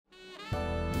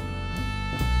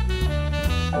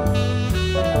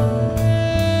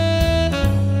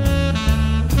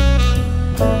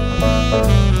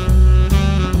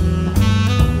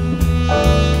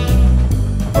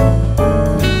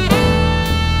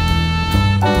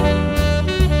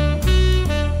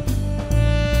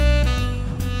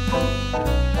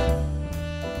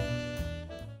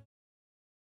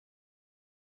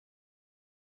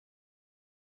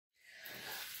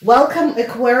Welcome,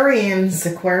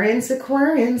 Aquarians.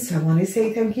 Aquarians. I want to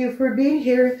say thank you for being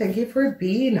here. Thank you for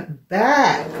being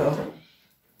back.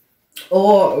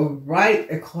 All right,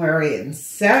 Aquarians.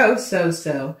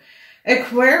 So,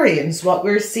 Aquarians, what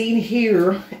we're seeing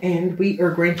here, and we are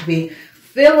going to be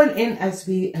filling in as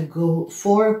we go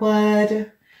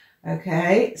forward.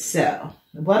 Okay, so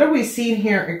what are we seeing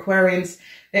here, Aquarians?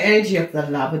 The energy of the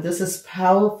lover. This is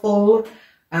powerful,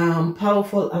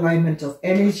 powerful alignment of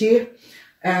energy.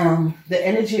 The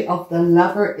energy of the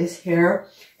lover is here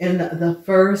in the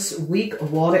first week,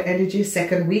 water energy.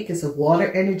 Second week is a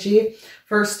water energy.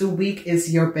 First week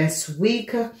is your best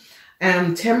week.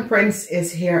 Temperance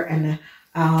is here, and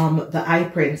the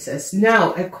Eye Princess.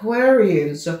 Now,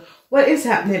 Aquarians, what is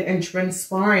happening and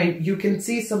transpiring? You can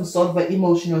see some sort of an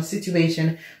emotional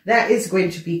situation that is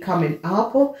going to be coming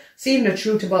up. Seeing the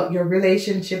truth about your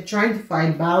relationship, trying to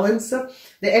find balance. The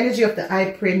energy of the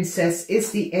Eye Princess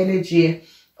is the energy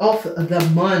of the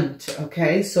month.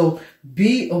 Okay, so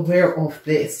be aware of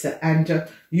this, and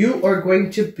you are going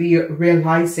to be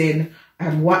realizing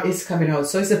what is coming out.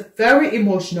 So it's a very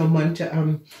emotional month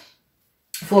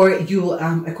for you,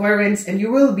 Aquarians, and you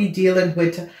will be dealing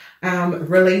with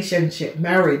relationship,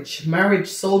 marriage,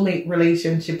 soulmate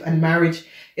relationship, and marriage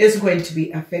is going to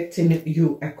be affecting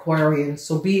you, Aquarians.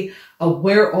 So be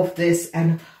aware of this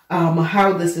and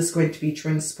how this is going to be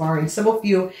transpiring. Some of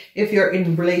you, if you're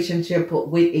in relationship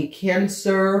with a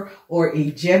Cancer or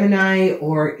a Gemini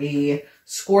or a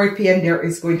Scorpion, there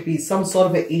is going to be some sort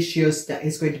of issues that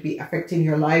is going to be affecting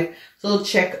your life. So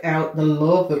check out the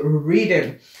love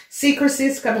reading. Secrecy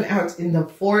is coming out in the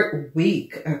 4th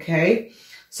week. Okay,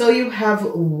 so you have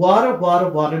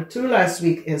water. Two last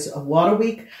week is a water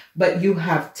week, but you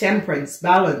have temperance,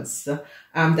 balance.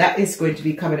 That is going to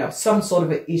be coming up. Some sort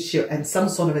of an issue and some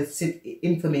sort of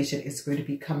information is going to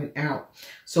be coming out.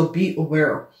 So be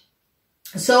aware.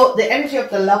 So the energy of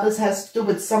the lovers has to do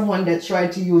with someone that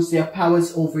tried to use their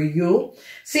powers over you.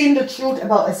 Seeing the truth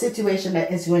about a situation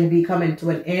that is going to be coming to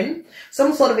an end.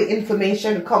 Some sort of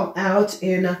information come out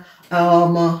in the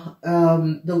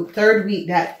 3rd week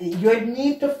that you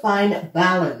need to find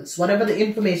balance. Whatever the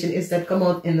information is that come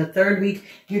out in the 3rd week,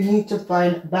 you need to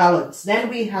find balance. Then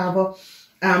we have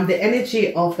the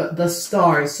energy of the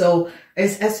stars. So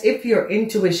it's as if your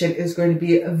intuition is going to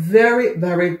be very,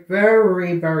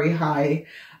 very high.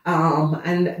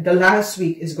 And the last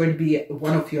week is going to be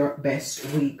one of your best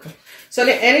week. So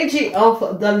the energy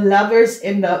of the lovers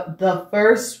in the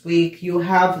first week, you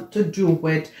have to do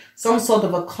with some sort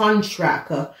of a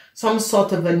contract, some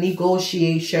sort of a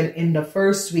negotiation in the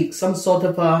first week, some sort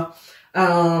of a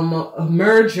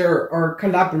merger or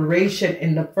collaboration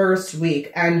in the first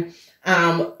week. And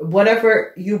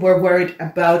whatever you were worried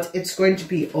about, it's going to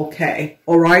be okay.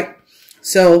 All right.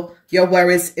 So your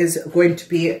worries is going to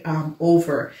be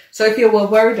over. So if you were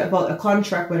worried about a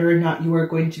contract, whether or not you were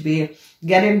going to be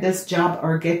getting this job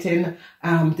or getting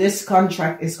this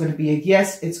contract, is going to be a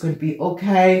yes. It's going to be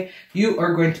okay. You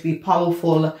are going to be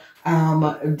powerful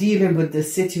dealing with the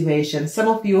situation. Some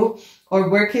of you are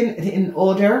working in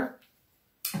order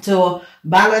to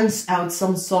balance out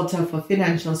some sort of a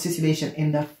financial situation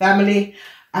in the family.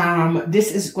 This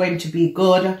is going to be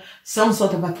good. Some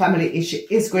sort of a family issue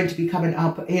is going to be coming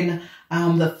up in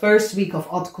the first week of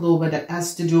October that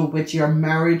has to do with your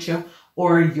marriage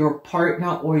or your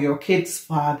partner or your kid's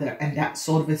father and that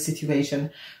sort of a situation.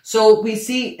 So we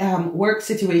see work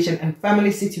situation and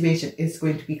family situation is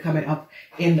going to be coming up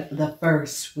in the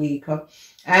first week.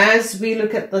 As we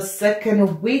look at the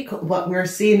second week, what we're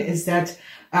seeing is that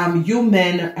you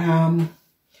men,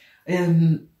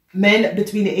 men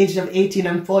between the age of 18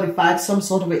 and 45, some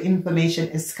sort of information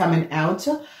is coming out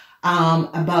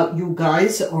about you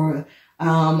guys, or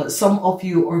some of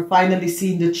you are finally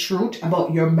seeing the truth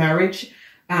about your marriage,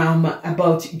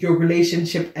 about your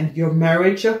relationship and your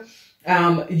marriage.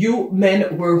 You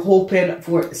men were hoping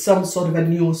for some sort of a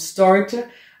new start,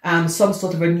 some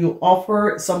sort of a new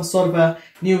offer, some sort of a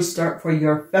new start for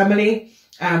your family.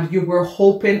 You were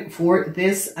hoping for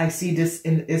this. I see this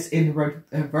is in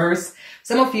reverse.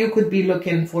 Some of you could be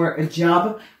looking for a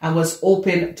job and was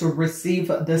open to receive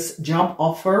this job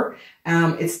offer.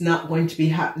 It's not going to be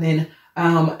happening.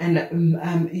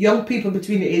 Young people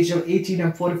between the age of 18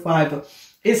 and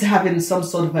 45 is having some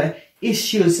sort of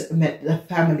issues with the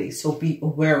family. So be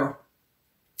aware.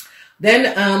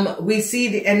 Then we see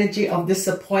the energy of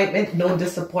disappointment, no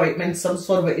disappointment, some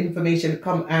sort of information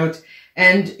come out,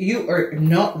 and you are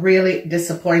not really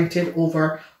disappointed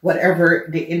over whatever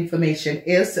the information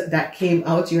is that came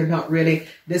out. You're not really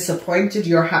disappointed.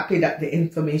 You're happy that the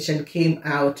information came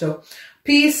out.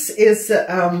 Peace is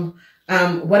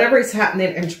whatever is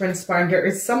happening and transpiring, there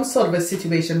is some sort of a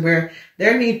situation where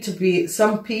there need to be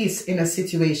some peace in a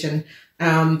situation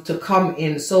to come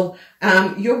in. So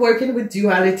you're working with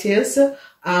dualities.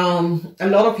 A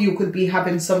lot of you could be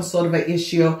having some sort of an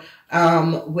issue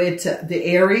with the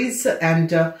Aries and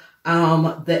the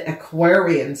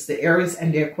Aquarians, the Aries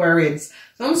and the Aquarians.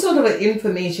 Some sort of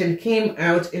information came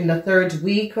out in the 3rd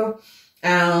week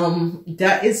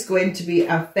that is going to be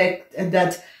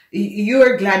that you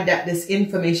are glad that this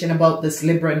information about this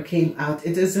Libran came out.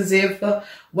 It is as if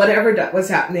whatever that was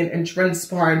happening and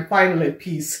transpiring, finally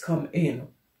peace come in.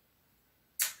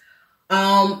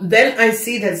 Then I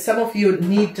see that some of you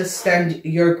need to stand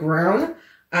your ground.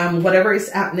 Whatever is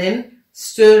happening,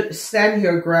 stand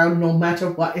your ground no matter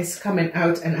what is coming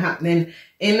out and happening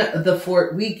in the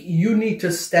 4th week. You need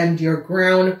to stand your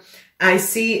ground. I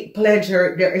see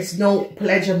pleasure. There is no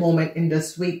pleasure moment in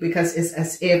this week because it's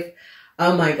as if,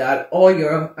 oh my God, all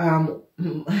your,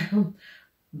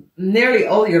 nearly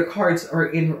all your cards are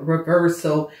in reverse.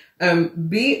 So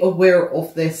be aware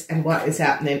of this and what is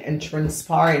happening and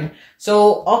transpiring.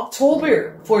 So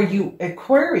October for you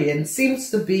Aquarian seems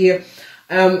to be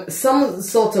some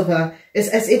sort of it's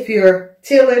as if you're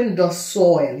tilling the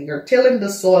soil. You're tilling the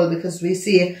soil because we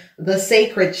see the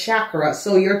sacred chakra.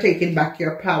 So you're taking back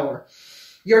your power.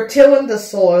 You're tilling the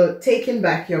soil, taking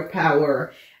back your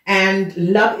power, and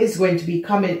love is going to be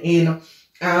coming in.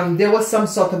 There was some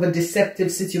sort of a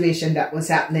deceptive situation that was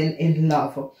happening in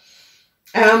love.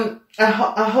 A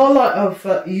whole lot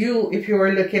of you, if you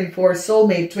are looking for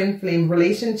soulmate twin flame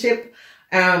relationship,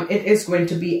 it is going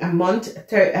to be a month.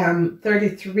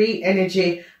 33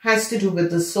 energy has to do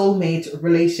with the soulmate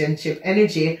relationship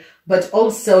energy, but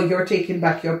also you're taking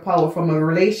back your power from a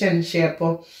relationship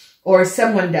or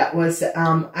someone that was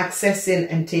accessing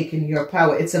and taking your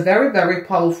power. It's a very, very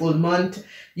powerful month.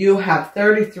 You have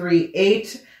 33,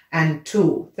 8, and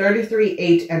 2. 33,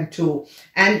 8, and 2.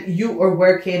 And you are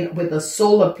working with the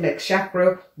solar plex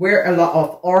chakra. Wear a lot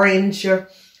of orange in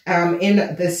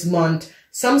this month.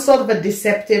 Some sort of a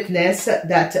deceptiveness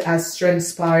that has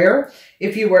transpired.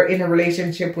 If you were in a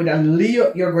relationship with a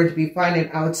Leo, you're going to be finding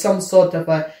out some sort of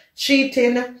a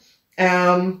cheating.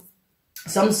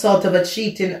 Some sort of a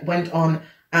cheating went on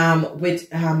with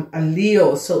a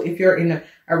Leo. So if you're in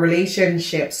a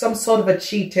relationship, some sort of a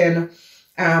cheating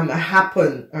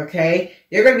happen, okay?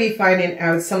 You're going to be finding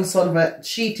out some sort of a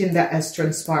cheating that has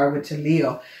transpired with a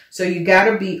Leo. So you got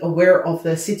to be aware of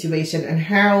the situation and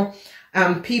how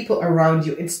people around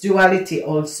you. It's duality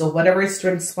also. Whatever is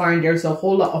transpiring, there's a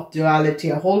whole lot of duality.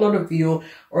 A whole lot of you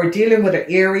are dealing with an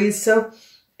Aries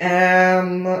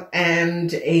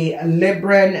and a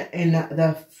Libran in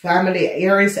the family.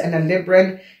 Aries and a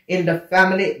Libran in the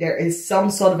family. There is some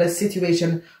sort of a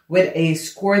situation with a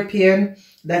Scorpion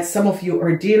that some of you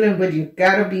are dealing with. You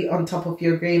gotta be on top of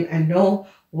your game and know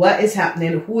what is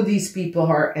happening, who these people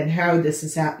are, and how this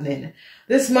is happening.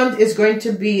 This month is going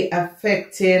to be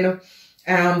affecting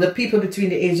the people between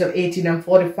the age of 18 and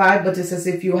 45, but it's as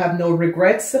if you have no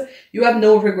regrets. You have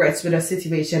no regrets with a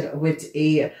situation with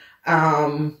a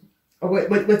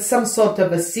with some sort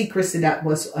of a secrecy that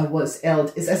was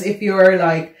held. It's as if you're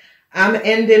like, I'm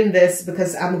ending this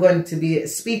because I'm going to be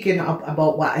speaking up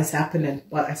about what is happening,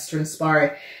 what has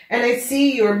transpired. And I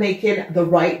see you're making the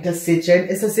right decision.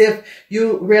 It's as if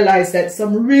you realize that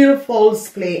some real false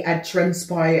play had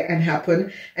transpired and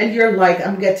happened. And you're like,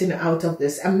 I'm getting out of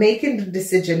this. I'm making the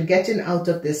decision, getting out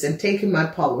of this and taking my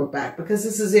power back. Because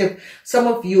it's as if some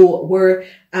of you were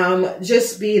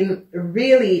just being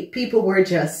really, people were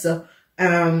just...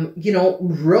 you know,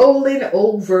 rolling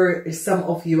over some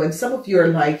of you, and some of you are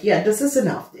like, yeah, this is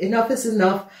enough. Enough is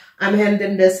enough. I'm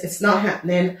ending this. It's not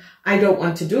happening. I don't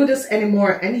want to do this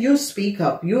anymore. And you speak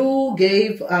up. You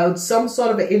gave out some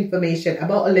sort of information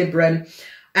about a Libran,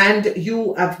 and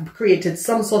you have created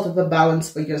some sort of a balance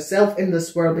for yourself in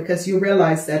this world because you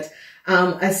realize that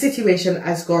a situation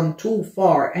has gone too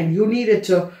far and you needed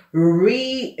to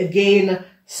regain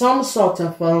some sort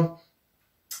of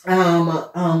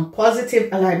positive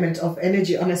alignment of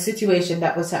energy on a situation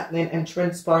that was happening and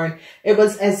transpiring. It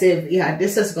was as if, yeah,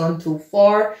 this has gone too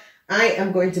far. I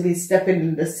am going to be stepping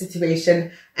in this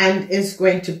situation and is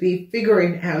going to be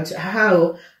figuring out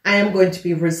how I am going to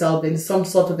be resolving some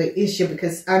sort of an issue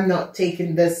because I'm not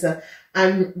taking this,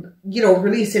 I'm, you know,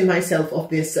 releasing myself of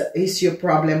this issue,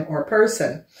 problem, or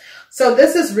person. So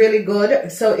this is really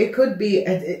good. So it could be,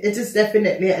 it is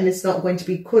definitely, and it's not going to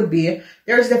be, could be,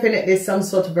 there's definitely some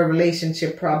sort of a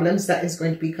relationship problems that is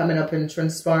going to be coming up and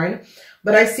transpiring.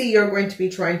 But I see you're going to be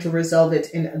trying to resolve it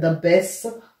in the best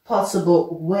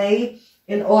possible way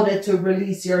in order to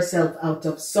release yourself out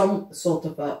of some sort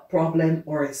of a problem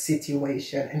or a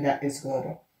situation, and that is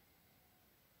good.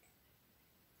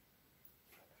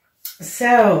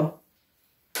 So,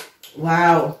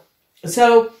 wow.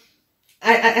 So,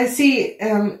 I see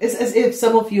it's as if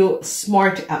some of you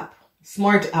smart up,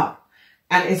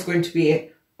 and it's going to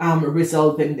be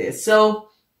resolving this. So,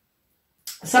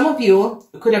 some of you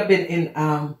could have been in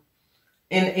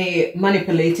a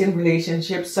manipulating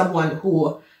relationship, someone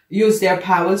who used their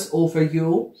powers over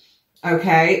you.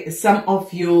 Okay, some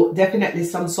of you definitely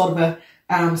some sort of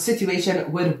a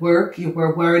situation with work. You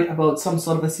were worried about some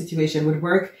sort of a situation with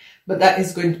work, but that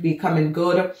is going to be coming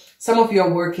good. Some of you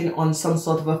are working on some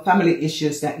sort of a family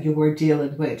issues that you were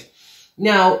dealing with.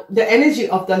 Now, the energy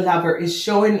of the Lover is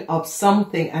showing up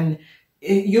something, and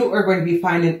you are going to be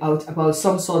finding out about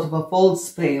some sort of a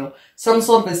false veil, some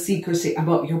sort of a secrecy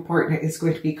about your partner is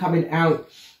going to be coming out,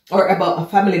 or about a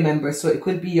family member. So it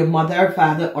could be your mother,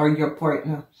 father, or your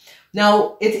partner.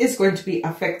 Now, it is going to be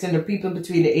affecting the people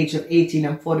between the age of 18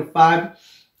 and 45.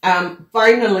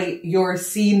 Finally, you're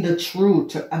seeing the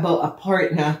truth about a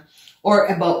partner or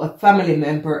about a family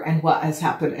member and what has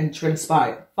happened and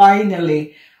transpired.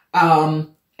 Finally,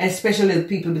 especially the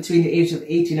people between the age of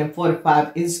 18 and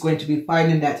 45 is going to be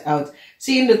finding that out,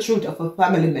 seeing the truth of a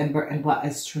family member and what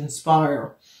has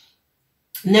transpired.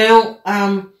 Now,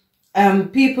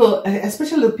 people,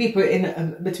 especially the people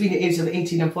in between the age of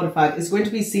 18 and 45, is going to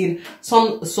be seeing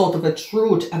some sort of a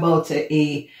truth about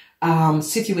a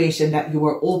situation that you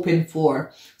were hoping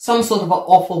for, some sort of an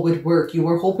offer with work. You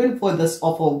were hoping for this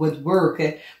offer with work,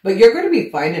 but you're going to be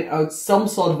finding out some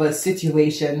sort of a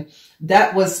situation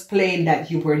that was playing that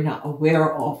you were not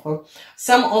aware of.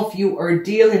 Some of you are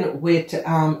dealing with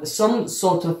some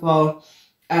sort of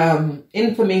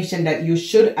information that you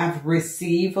should have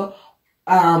received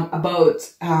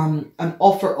about an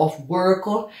offer of work,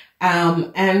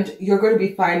 and you're going to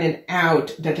be finding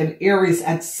out that an Aries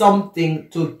had something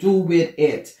to do with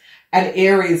it. An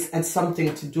Aries had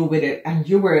something to do with it, and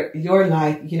you're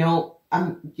like,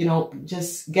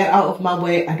 just get out of my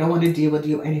way. I don't want to deal with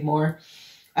you anymore.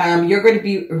 You're going to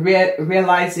be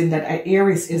realizing that an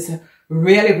Aries is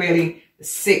really, really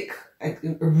sick,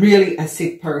 really a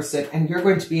sick person, and you're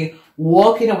going to be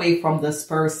walking away from this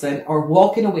person or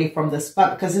walking away from this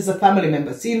because it's a family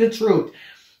member. Seeing the truth.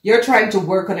 You're trying to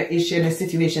work on an issue in a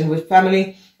situation with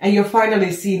family, and you're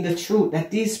finally seeing the truth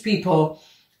that these people,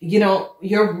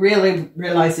 you're really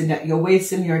realizing that you're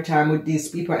wasting your time with these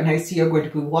people, and I see you're going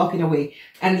to be walking away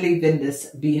and leaving this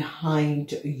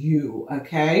behind you,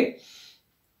 okay?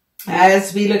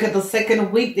 As we look at the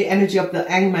second week, the energy of the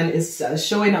Hangman is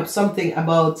showing up something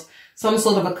about some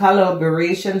sort of a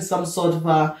collaboration, some sort of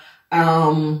a,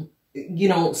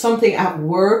 something at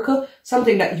work,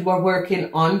 something that you are working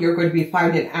on. You're going to be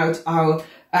finding out how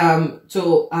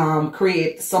to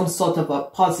create some sort of a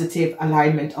positive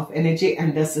alignment of energy,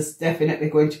 and this is definitely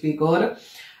going to be good.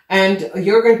 And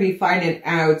you're going to be finding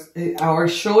out or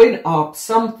showing up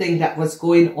something that was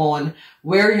going on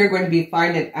where you're going to be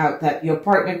finding out that your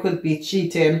partner could be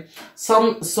cheating,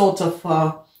 some sort of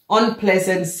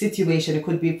unpleasant situation. It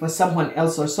could be for someone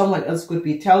else, or someone else could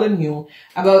be telling you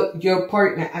about your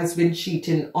partner has been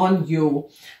cheating on you.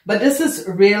 But this is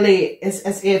really, it's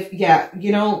as if,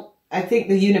 I think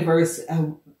the universe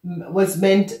was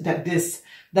meant that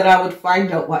I would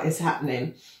find out what is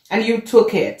happening. And you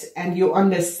took it, and you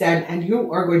understand, and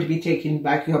you are going to be taking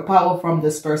back your power from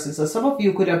this person. So some of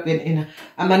you could have been in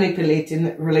a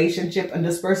manipulating relationship, and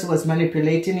this person was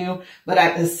manipulating you. But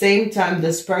at the same time,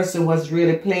 this person was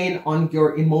really playing on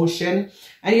your emotion.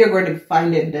 And you're going to be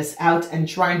finding this out and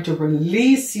trying to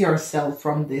release yourself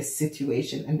from this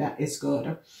situation. And that is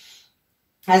good.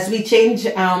 As we change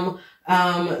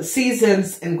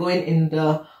seasons and going in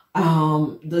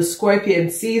the Scorpion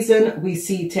season, we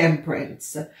see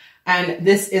Temperance, and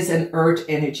this is an earth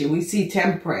energy. We see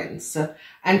Temperance,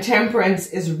 and Temperance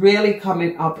is really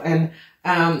coming up, and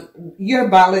you're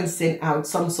balancing out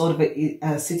some sort of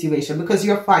a situation because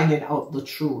you're finding out the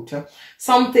truth.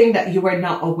 Something that you were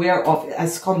not aware of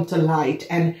has come to light,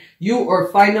 and you are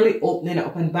finally opening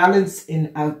up and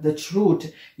balancing out the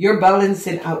truth. You're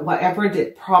balancing out whatever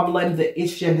the problem, the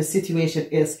issue, and the situation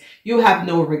is. You have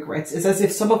no regrets. It's as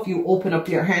if some of you open up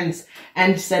your hands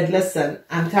and said, listen,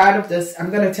 I'm tired of this.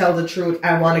 I'm going to tell the truth.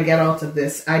 I want to get out of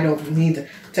this. I don't need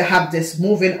to have this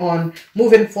moving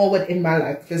forward in my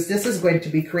life, because this is going to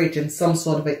be creating some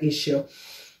sort of an issue.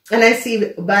 And I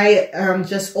see by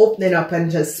just opening up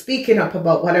and just speaking up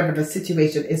about whatever the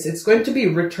situation is, it's going to be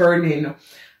returning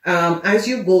as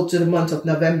you go to the month of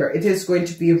November, it is going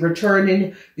to be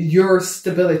returning your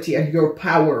stability and your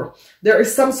power. There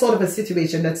is some sort of a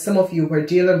situation that some of you were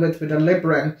dealing with a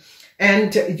Libran,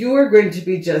 and you are going to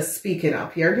be just speaking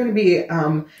up. You're going to be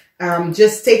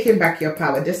just taking back your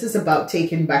power. This is about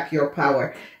taking back your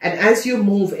power. And as you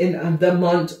move in the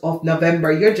month of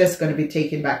November, you're just going to be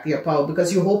taking back your power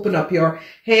because you open up your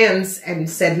hands and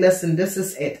said, listen, this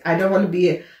is it. I don't want to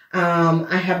be,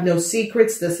 I have no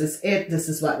secrets. This is it. This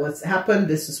is what's happened.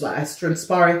 This is what has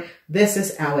transpired. This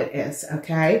is how it is.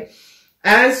 Okay.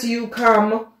 As you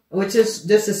come,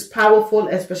 this is powerful,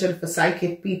 especially for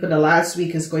psychic people. The last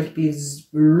week is going to be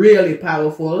really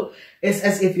powerful. It's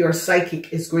as if your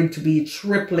psychic is going to be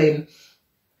tripling,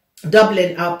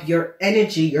 doubling up your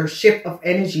energy, your shift of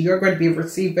energy. You're going to be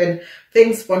receiving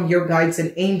things from your guides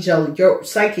and angel. Your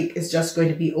psychic is just going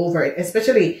to be over it,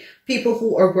 especially people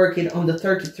who are working on the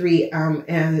 33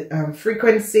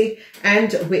 frequency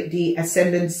and with the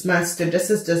Ascendance Master. This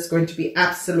is just going to be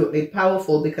absolutely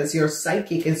powerful because your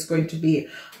psychic is going to be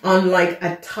on like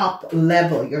a top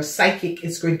level. Your psychic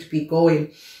is going to be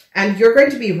going, and you're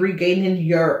going to be regaining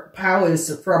your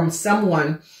powers from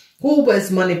someone who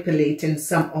was manipulating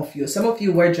some of you. Some of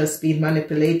you were just being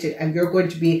manipulated, and you're going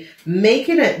to be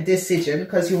making a decision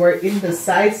because you were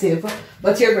indecisive,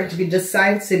 but you're going to be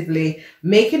decisively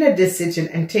making a decision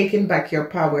and taking back your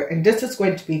power. And this is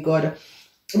going to be good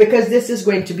because this is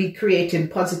going to be creating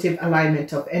positive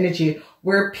alignment of energy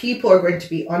where people are going to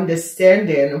be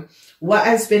understanding what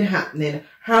has been happening,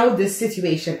 how this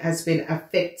situation has been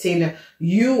affecting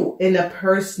you in a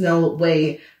personal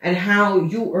way, and how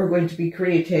you are going to be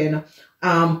creating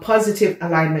positive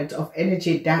alignment of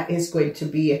energy that is going to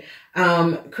be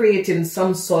creating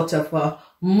some sort of a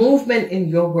movement in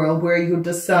your world where you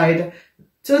decide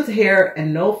to here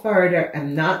and no further.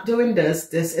 I'm not doing this.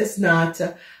 This is not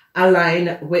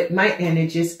aligned with my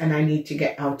energies, and I need to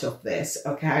get out of this.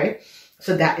 Okay,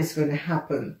 so that is going to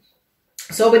happen.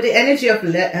 So with the energy of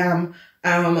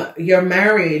your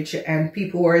marriage and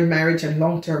people who are in marriage and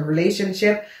long-term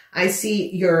relationship, I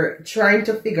see you're trying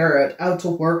to figure out how to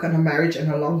work on a marriage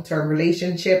and a long-term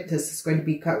relationship. This is going to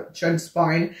be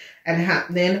transpiring and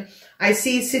happening. I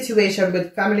see situation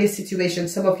with family situation.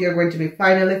 Some of you are going to be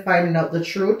finally finding out the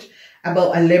truth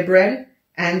about a Libran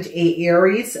and a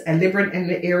Aries. A Libran and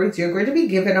an Aries. You're going to be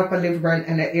giving up a Libran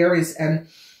and an Aries, and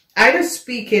either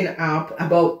speaking up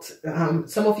about,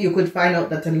 some of you could find out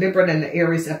that the Libra and the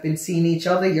Aries have been seeing each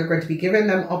other. You're going to be giving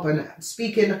them up and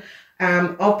speaking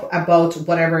up about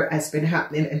whatever has been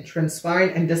happening and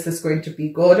transpiring. And this is going to be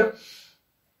good.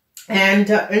 And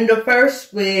in the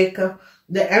first week,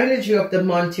 the energy of the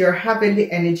month, you're having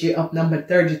the energy of number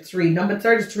 33. Number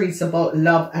 33 is about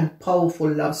love and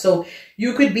powerful love. So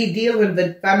you could be dealing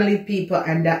with family people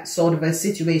and that sort of a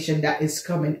situation that is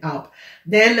coming up.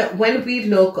 Then when we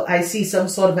look, I see some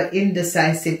sort of an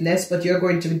indecisiveness, but you're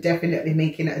going to be definitely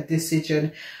making a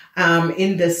decision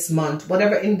in this month.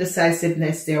 Whatever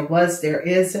indecisiveness there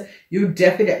is, you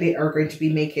definitely are going to be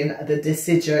making the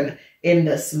decision in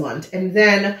this month. And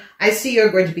then I see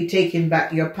you're going to be taking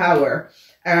back your power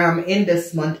in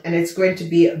this month, and it's going to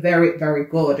be very, very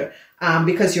good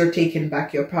because you're taking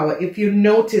back your power. If you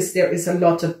notice, there is a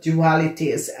lot of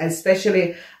dualities,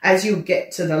 especially as you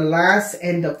get to the last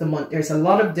end of the month. There's a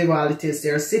lot of dualities.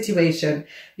 There's a situation.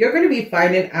 You're going to be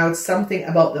finding out something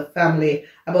about the family,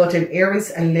 about an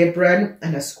Aries, a Libran,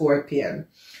 and a Scorpion.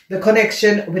 The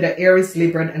connection with an Aries,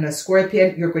 Libran, and a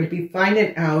Scorpion, you're going to be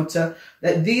finding out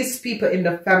that these people in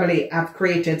the family have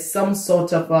created some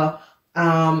sort of a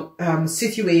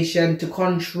situation to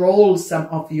control some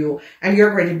of you, and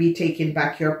you're going to be taking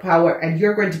back your power, and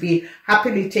you're going to be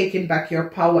happily taking back your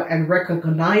power and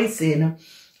recognizing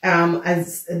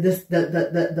as this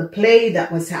the play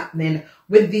that was happening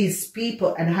with these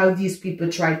people and how these people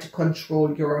try to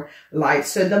control your life.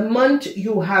 So the month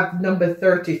you have number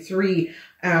 33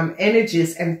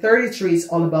 energies, and 33 is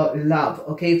all about love.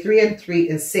 Okay, 3 and 3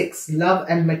 is 6, love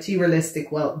and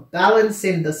materialistic wealth,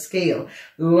 balancing the scale,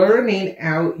 learning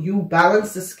how you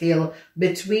balance the scale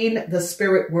between the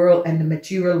spirit world and the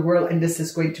material world, and this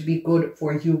is going to be good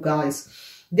for you guys.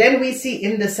 Then we see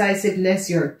indecisiveness.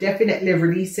 You're definitely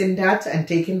releasing that and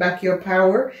taking back your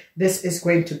power. This is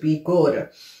going to be good.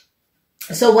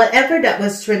 So whatever that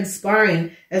was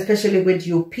transpiring, especially with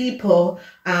you people,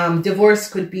 divorce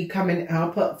could be coming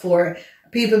up for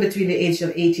people between the age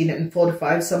of 18 and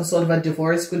 45. Some sort of a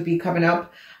divorce could be coming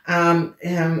up.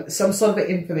 Some sort of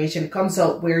information comes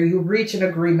out where you reach an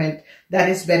agreement that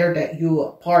is better that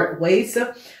you part ways.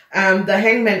 The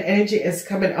Hangman energy is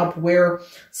coming up where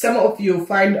some of you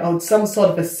find out some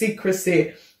sort of a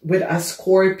secrecy with a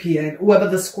Scorpion. Whoever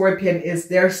the Scorpion is,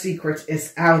 their secret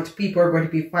is out. People are going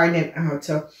to be finding out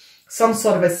some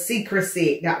sort of a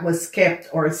secrecy that was kept,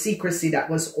 or a secrecy that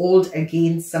was held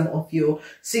against some of you.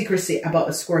 Secrecy about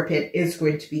a Scorpion is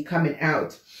going to be coming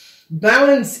out.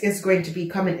 Balance is going to be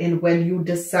coming in when you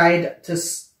decide to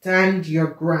stand your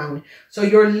ground. So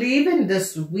you're leaving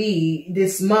this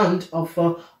month of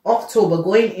October,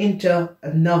 going into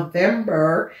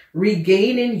November,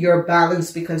 regaining your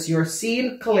balance, because you're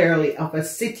seeing clearly of a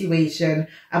situation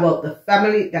about the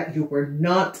family that you were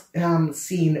not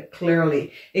seeing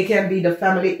clearly. It can be the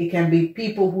family, it can be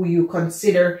people who you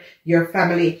consider your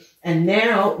family, and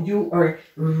now you are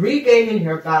regaining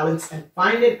your balance and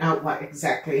finding out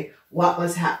what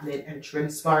was happening and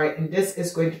transpiring. And this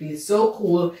is going to be so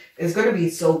cool. It's going to be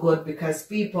so good, because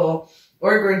people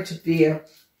are going to be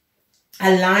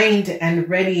aligned and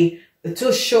ready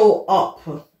to show up.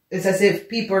 It's as if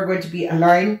people are going to be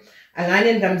aligning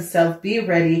themselves, be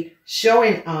ready,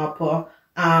 showing up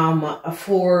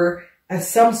for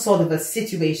some sort of a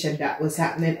situation that was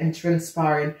happening and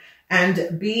transpiring,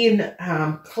 and being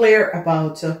clear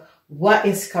about what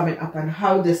is coming up and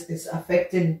how this is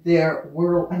affecting their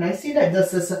world. And I see that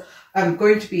this is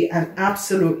going to be an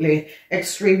absolutely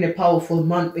extremely powerful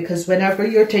month, because whenever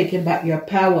you're taking back your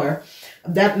power,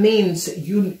 that means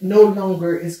you no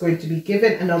longer is going to be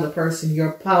giving another person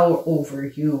your power over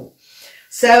you.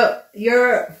 So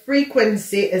your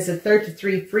frequency is a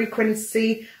 33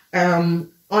 frequency.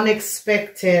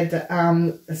 Unexpected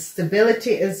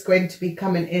stability is going to be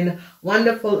coming in.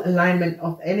 Wonderful alignment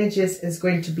of energies is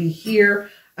going to be here.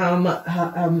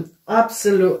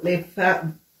 Absolutely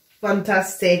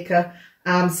fantastic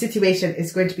situation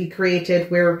is going to be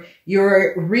created, where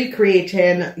you're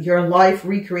recreating your life,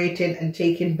 recreating and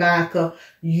taking back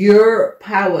your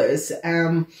powers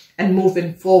and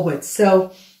moving forward.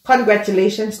 So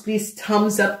congratulations. Please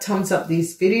thumbs up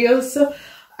these videos.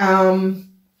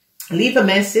 Leave a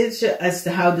message as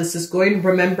to how this is going.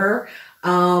 Remember,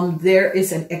 there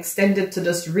is an extended to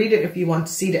this reading. If you want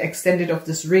to see the extended of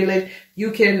this reading,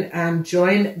 you can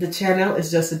join the channel.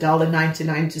 It's just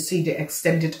 $1.99 to see the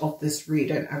extended of this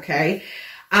reading. Okay,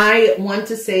 I want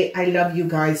to say I love you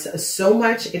guys so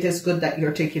much. It is good that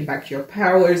you're taking back your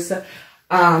powers.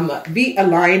 Be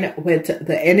aligned with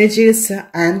the energies,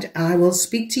 and I will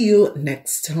speak to you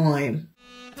next time.